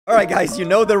All right, guys, you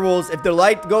know the rules. If the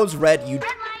light goes red, you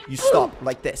stop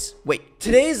like this. Wait,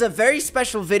 today is a very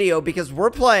special video because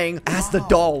we're playing as the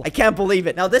doll. I can't believe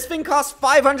it. Now, this thing costs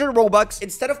 500 Robux.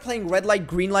 Instead of playing red light,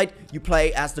 green light, you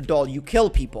play as the doll. You kill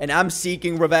people. And I'm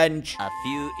seeking revenge. A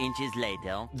few inches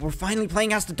later. We're finally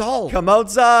playing as the doll. Come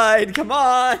outside. Come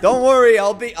on. Don't worry.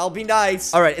 I'll be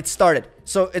nice. All right, it started.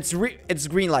 So it's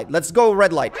green light. Let's go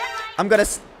red light. I'm gonna...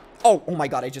 Oh my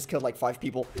god, I just killed like 5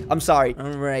 people. I'm sorry. All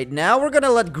right, now we're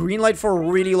gonna let green light for a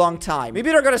really long time.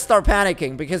 Maybe they're gonna start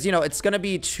panicking because, you know, it's gonna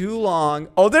be too long.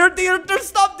 Oh, they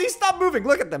stopped moving.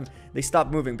 Look at them. They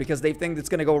stopped moving because they think it's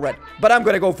gonna go red. But I'm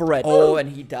gonna go for red. Oh, and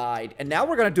he died. And now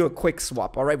we're gonna do a quick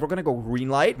swap. All right, we're gonna go green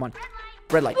light. Come on.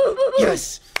 Red light.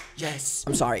 Yes. Yes.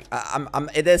 I'm sorry.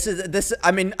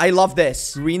 I mean, I love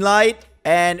this. Green light.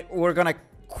 And we're gonna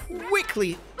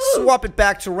quickly swap it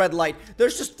back to red light.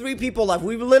 There's just 3 people left.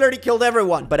 We've literally killed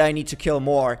everyone. But I need to kill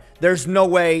more. There's no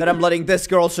way that I'm letting this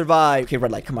girl survive. Okay,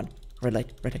 red light. Come on. Red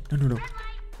light. Red light.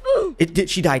 No.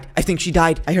 She died. I think she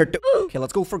died. I heard. Okay,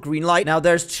 let's go for green light. Now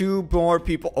there's 2 more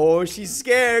people. Oh, she's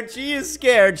scared. She is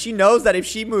scared. She knows that if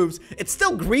she moves, it's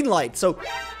still green light. So,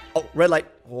 oh, red light.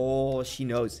 Oh, she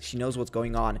knows. She knows what's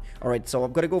going on. All right, so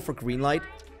I'm gonna go for green light.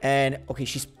 And, okay,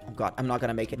 oh god, I'm not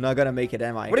gonna make it. I'm not gonna make it,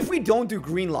 am I? What if we don't do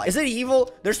green light? Is it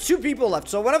evil? There's 2 people left,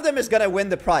 so one of them is gonna win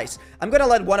the prize. I'm gonna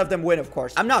let one of them win, of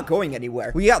course. I'm not going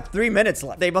anywhere. We got 3 minutes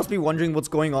left. They must be wondering what's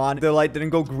going on. The light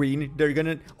didn't go green. They're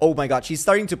gonna... Oh my god, she's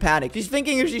starting to panic. She's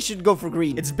thinking if she should go for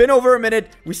green. It's been over a minute.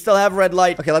 We still have red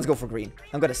light. Okay, let's go for green.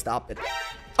 I'm gonna stop it.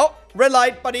 Oh, red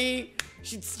light, buddy.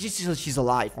 She's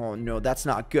alive. Oh no, that's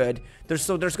not good. There's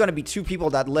gonna be 2 people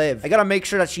that live. I gotta make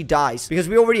sure that she dies because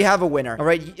we already have a winner. All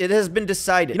right, it has been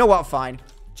decided. You know what? Fine.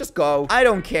 Just go. I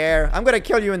don't care. I'm gonna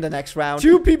kill you in the next round.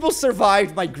 2 people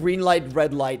survived my green light,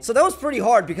 red light. So that was pretty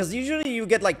hard because usually you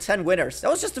get like 10 winners.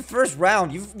 That was just the first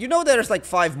round. You know there's like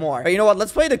 5 more. All right, you know what?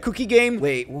 Let's play the cookie game.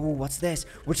 Wait, ooh, what's this?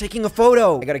 We're taking a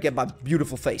photo. I gotta get my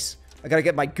beautiful face. I gotta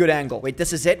get my good angle. Wait,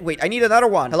 this is it? Wait, I need another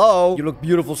one. Hello? You look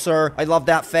beautiful, sir. I love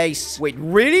that face. Wait,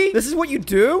 really? This is what you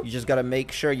do? You just gotta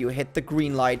make sure you hit the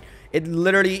green light. It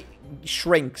literally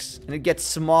shrinks and it gets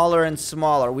smaller and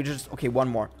smaller. Okay, one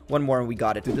more and we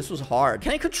got it. Dude, this was hard.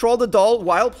 Can I control the doll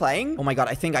while playing? Oh my god,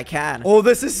 I think I can. Oh,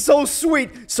 this is so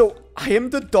sweet. So I am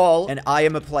the doll and I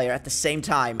am a player at the same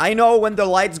time. I know when the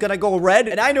light's gonna go red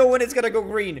and I know when it's gonna go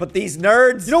green. But these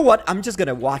nerds, you know what? I'm just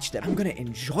gonna watch them. I'm gonna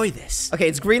enjoy this. Okay,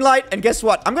 it's green light and guess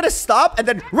what? I'm gonna stop and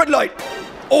then red light.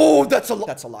 Oh, that's a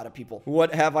lot of people.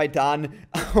 What have I done?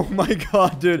 Oh my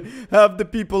god, dude. Half the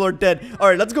people are dead. All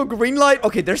right, let's go green light.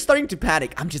 Okay, they're starting to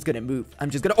panic. I'm just gonna move.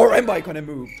 Or am I gonna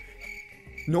move?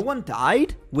 No one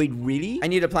died? Wait, really? I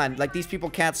need a plan. Like, these people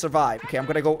can't survive. Okay, I'm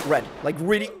gonna go red. Like,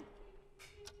 really?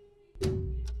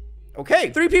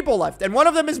 Okay, 3 people left, and one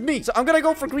of them is me. So I'm gonna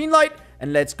go for green light,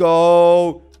 and let's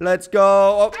go. Let's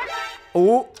go.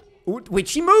 Oh. Ooh, wait,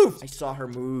 she moved. I saw her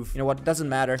move. You know what? It doesn't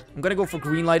matter. I'm gonna go for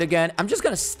green light again. I'm just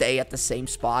gonna stay at the same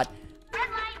spot.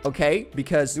 Okay,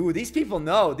 because, ooh, these people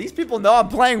know. These people know I'm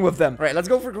playing with them. All right, let's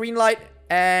go for green light,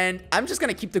 and I'm just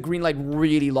gonna keep the green light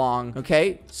really long.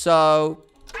 Okay, so...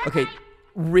 Okay,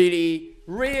 really,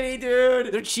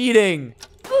 dude? They're cheating.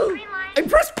 I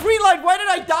pressed green light. Why did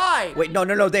I die? Wait, no.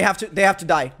 They have to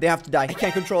die. They have to die. I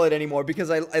can't control it anymore because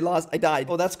I died.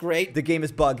 Oh, that's great. The game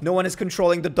is bugged. No one is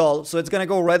controlling the doll. So it's gonna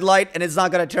go red light and it's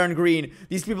not gonna turn green.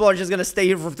 These people are just gonna stay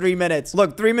here for 3 minutes.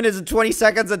 Look, 3 minutes and 20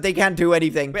 seconds and they can't do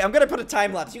anything. Wait, I'm gonna put a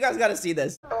time lapse. You guys gotta see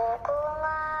this.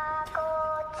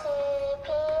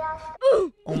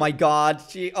 Oh my god,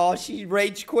 she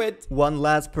rage quit. One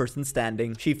last person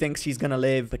standing. She thinks she's gonna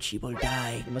live, but she will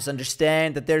die. You must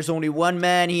understand that there's only one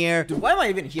man here. Dude, why am I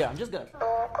even here? I'm just gonna...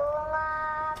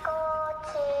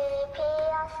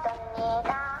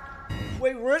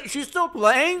 Wait, she's still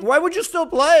playing? Why would you still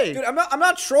play? Dude, I'm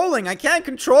not trolling. I can't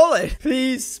control it.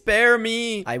 Please spare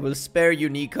me. I will spare you,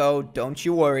 Nico. Don't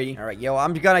you worry. All right, yo,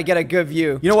 I'm gonna get a good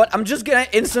view. You know what? I'm just gonna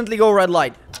instantly go red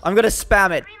light. I'm gonna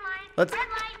spam it. Let's...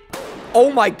 Oh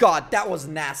my god, that was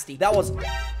nasty. That was...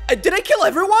 Did I kill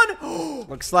everyone?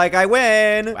 Looks like I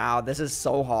win. Wow, this is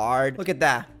so hard. Look at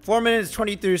that. 4 minutes,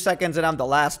 23 seconds, and I'm the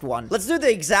last one. Let's do the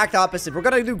exact opposite. We're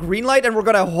gonna do green light, and we're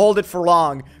gonna hold it for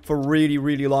long. For really,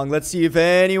 really long. Let's see if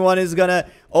anyone is gonna...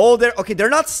 Oh, okay, they're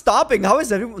not stopping. How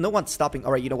is everyone... No one's stopping.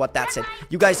 All right, you know what? That's it.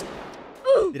 You guys...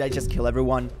 Did I just kill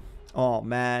everyone? Oh,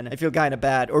 man. I feel kind of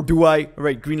bad. Or do I? All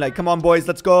right, green light. Come on, boys.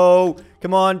 Let's go.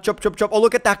 Come on. Chop. Oh,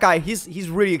 look at that guy. He's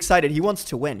really excited. He wants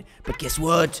to win. But guess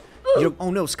what?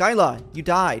 Oh, no. Skyla, you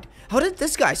died. How did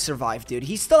this guy survive, dude?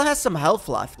 He still has some health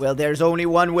left. Well, there's only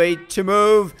one way to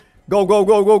move.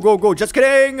 Go. Just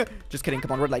kidding.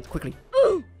 Come on, red light. Quickly.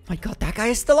 Oh, my God. That guy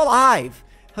is still alive.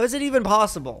 How is it even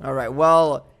possible? All right,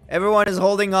 well, everyone is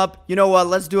holding up. You know what?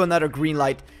 Let's do another green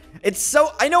light. It's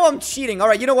so... I know I'm cheating. All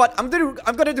right, you know what? I'm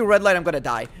gonna do red light. I'm gonna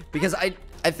die. Because I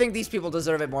think these people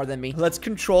deserve it more than me. Let's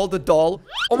control the doll.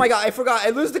 Oh my god, I forgot.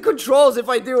 I lose the controls if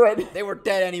I do it. They were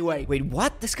dead anyway. Wait,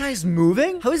 what? This guy's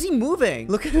moving? How is he moving?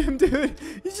 Look at him, dude.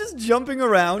 He's just jumping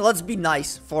around. Let's be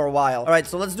nice for a while. All right,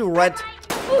 so let's do red.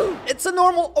 It's a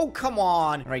normal... Oh, come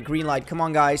on. All right, green light. Come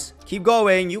on, guys. Keep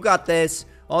going. You got this.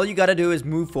 All you gotta do is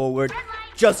move forward.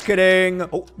 Just kidding.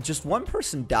 Oh, just one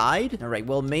person died? All right,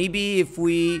 well, maybe if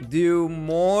we do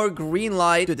more green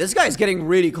light. Dude, this guy's getting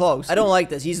really close. I don't like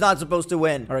this. He's not supposed to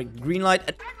win. All right, green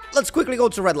light. Let's quickly go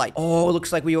to red light. Oh,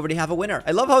 looks like we already have a winner.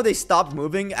 I love how they stopped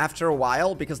moving after a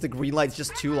while because the green light's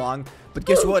just too long. But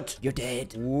guess what? You're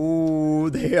dead. Ooh,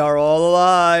 they are all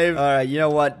alive. All right, you know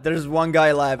what? There's one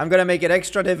guy left. I'm gonna make it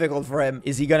extra difficult for him.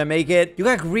 Is he gonna make it? You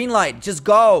got green light. Just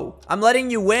go. I'm letting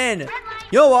you win.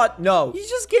 You know what? No. You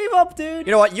just gave up, dude.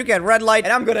 You know what? You get red light,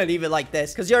 and I'm gonna leave it like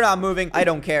this because you're not moving. I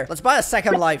don't care. Let's buy a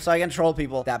second life so I can troll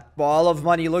people. That ball of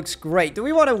money looks great. Do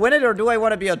we want to win it or do I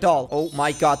want to be a doll? Oh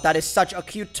my god, that is such a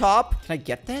cute top. Can I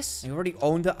get this? I already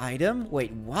own the item.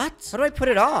 Wait, what? How do I put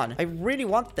it on? I really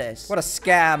want this. What a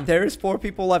scam. There's 4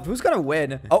 people left. Who's gonna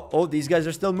win? Oh, these guys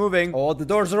are still moving. Oh, the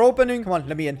doors are opening. Come on,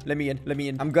 let me in. Let me in. Let me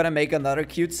in. I'm gonna make another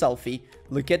cute selfie.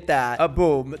 Look at that.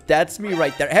 Boom. That's me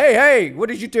right there. Hey, what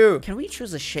did you do? Can we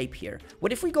choose a shape here?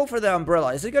 What if we go for the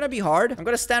umbrella? Is it gonna be hard? I'm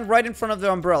gonna stand right in front of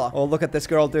the umbrella. Oh, look at this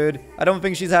girl, dude. I don't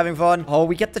think she's having fun. Oh,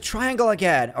 we get the triangle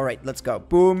again. All right, let's go.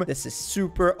 Boom. This is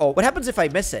super... Oh, what happens if I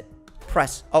miss it?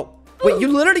 Press. Oh. Wait, you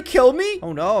literally killed me?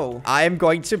 Oh, no. I am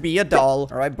going to be a doll.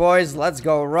 All right, boys, let's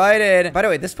go right in. By the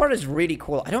way, this part is really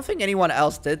cool. I don't think anyone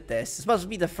else did this. It's supposed to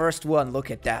be the first one. Look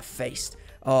at that face.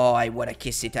 Oh, I want to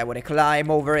kiss it. I want to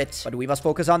climb over it. But we must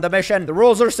focus on the mission. The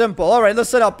rules are simple. All right,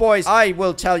 listen up, boys. I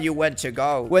will tell you when to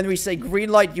go. When we say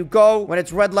green light, you go. When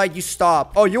it's red light, you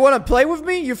stop. Oh, you want to play with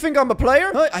me? You think I'm a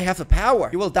player? Huh? I have the power.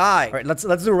 You will die. All right, let's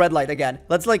do red light again.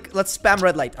 Let's spam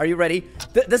red light. Are you ready?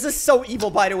 This is so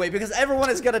evil, by the way, because everyone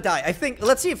is gonna die. I think,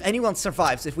 let's see if anyone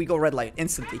survives if we go red light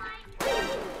instantly.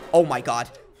 Oh my god.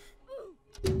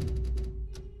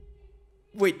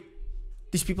 Wait.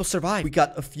 These people survive. We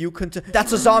got a few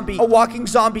That's a zombie. A walking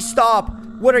zombie. Stop.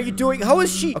 What are you doing? How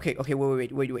is she? Okay,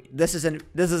 wait. This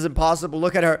is impossible.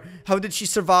 Look at her. How did she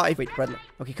survive? Wait, red light.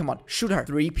 Okay, come on. Shoot her.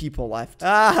 3 people left.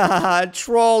 Ah,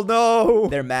 troll, no.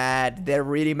 They're mad. They're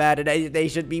really mad. And they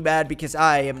should be mad because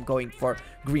I am going for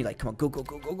green light. Come on,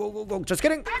 go. Just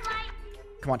kidding.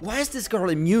 Come on. Why is this girl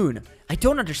immune? I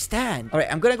don't understand. All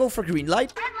right, I'm gonna go for green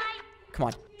light. Come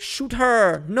on. Shoot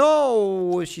her.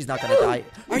 No, she's not gonna die.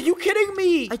 Are you kidding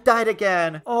me? I died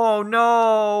again. Oh,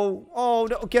 no. Oh,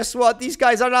 no. Guess what? These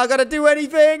guys are not gonna do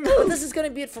anything. But this is gonna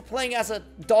be it for playing as a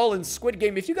doll in Squid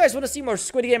Game. If you guys want to see more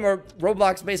Squid Game or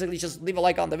Roblox, basically just leave a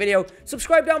like on the video.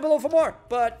 Subscribe down below for more.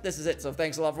 But this is it. So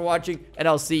thanks a lot for watching, and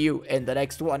I'll see you in the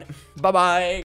next one. Bye-bye.